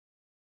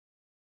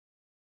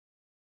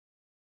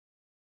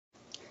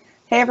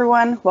Hey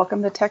everyone,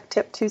 welcome to Tech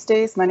Tip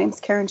Tuesdays. My name is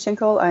Karen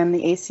Schinkel. I'm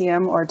the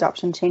ACM or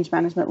Adoption Change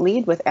Management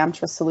Lead with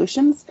Amtra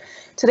Solutions.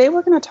 Today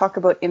we're going to talk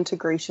about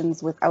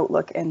integrations with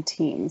Outlook and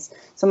Teams.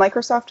 So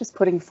Microsoft is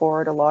putting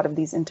forward a lot of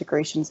these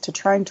integrations to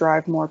try and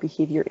drive more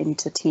behavior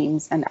into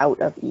Teams and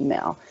out of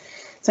email.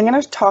 So I'm going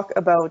to talk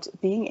about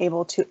being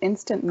able to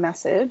instant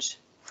message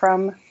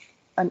from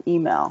an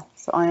email.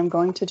 So I am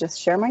going to just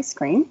share my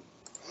screen.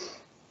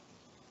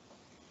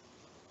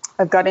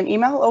 I've got an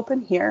email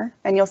open here,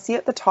 and you'll see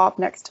at the top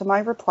next to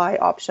my reply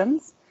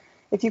options.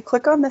 If you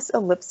click on this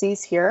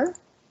ellipses here,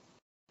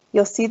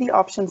 you'll see the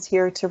options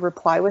here to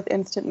reply with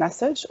instant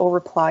message or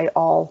reply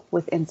all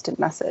with instant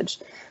message.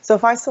 So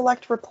if I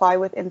select reply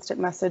with instant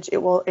message,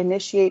 it will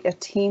initiate a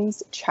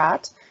Teams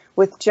chat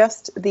with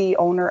just the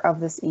owner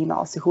of this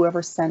email, so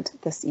whoever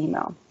sent this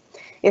email.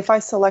 If I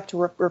select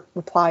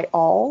reply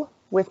all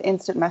with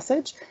instant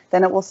message,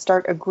 then it will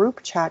start a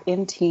group chat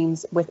in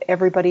Teams with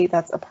everybody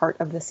that's a part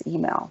of this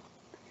email.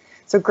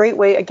 So great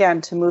way, again,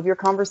 to move your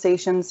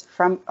conversations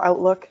from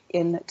Outlook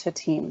into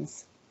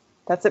Teams.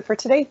 That's it for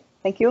today.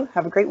 Thank you.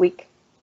 Have a great week.